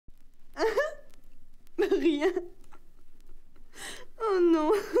Rien. Oh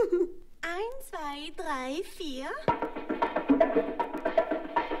non. 1, 2, 3, 4.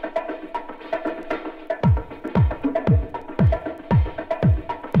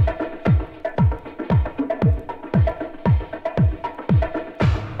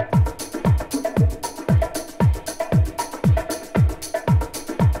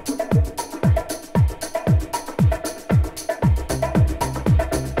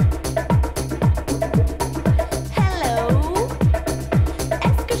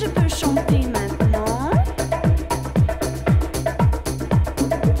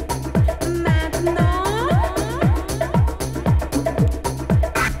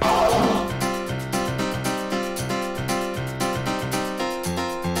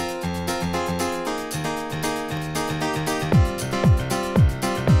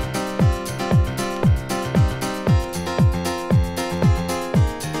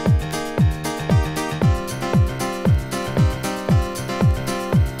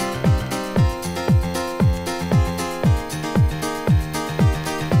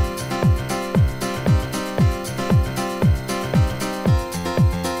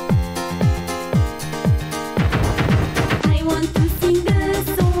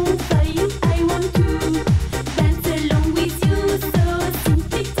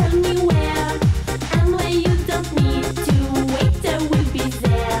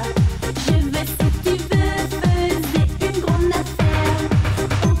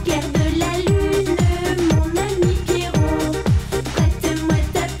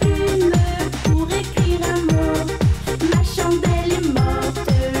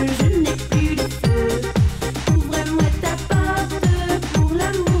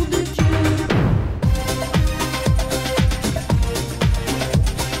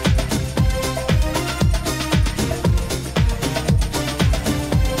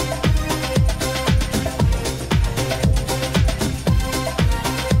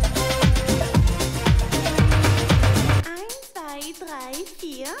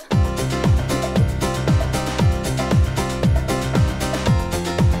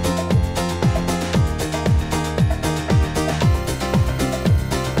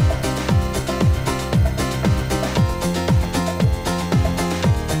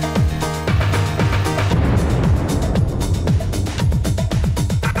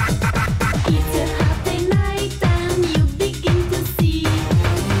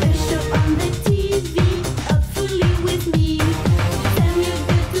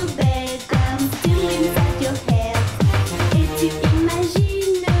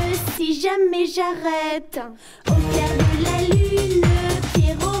 J'arrête. Au clair de la lune,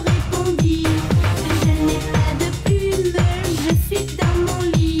 Pierrot répondit: je n'ai pas de plume, je suis dans mon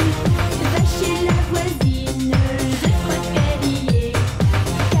lit. Va chez la voisine, je crois qu'elle y est.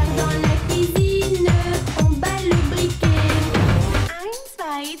 Car dans la cuisine, on bat le briquet. 1,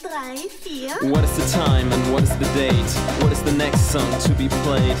 2, 3, 4. What is the time and what is the date? What is the next song to be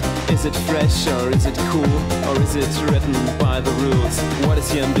played? Is it fresh or is it cool? Or is it written by the rules? What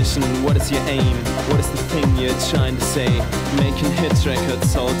is your ambition? What is your aim? What is the thing you're trying to say? Making hit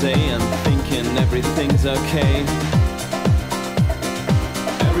records all day and thinking everything's okay.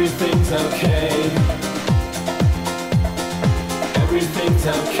 Everything's okay. Everything's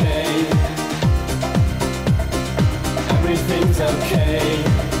okay. Everything's okay.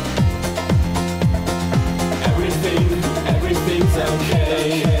 Everything's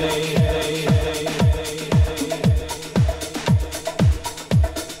okay.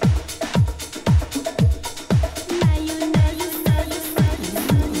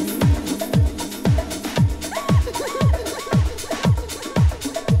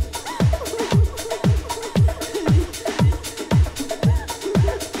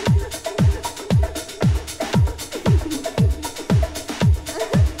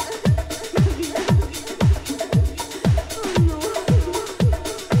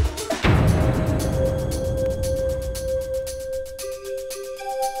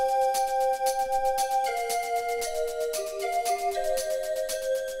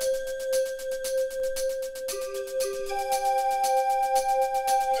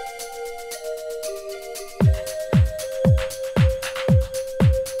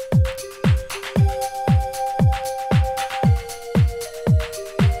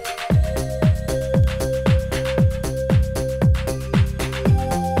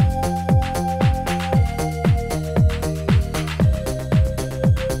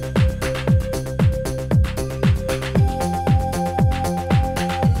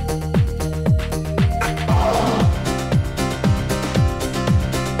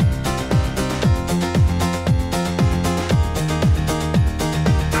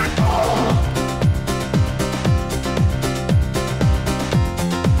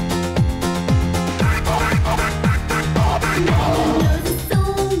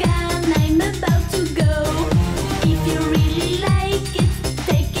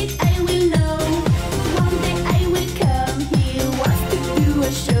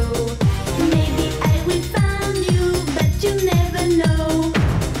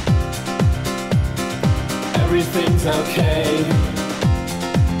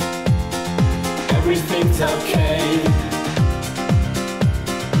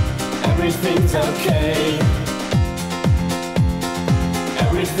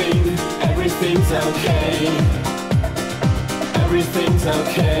 okay. Everything's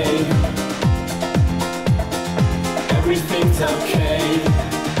okay. Everything's okay.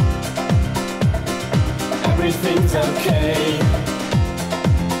 Everything's okay.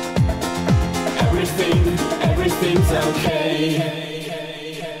 Everything's okay.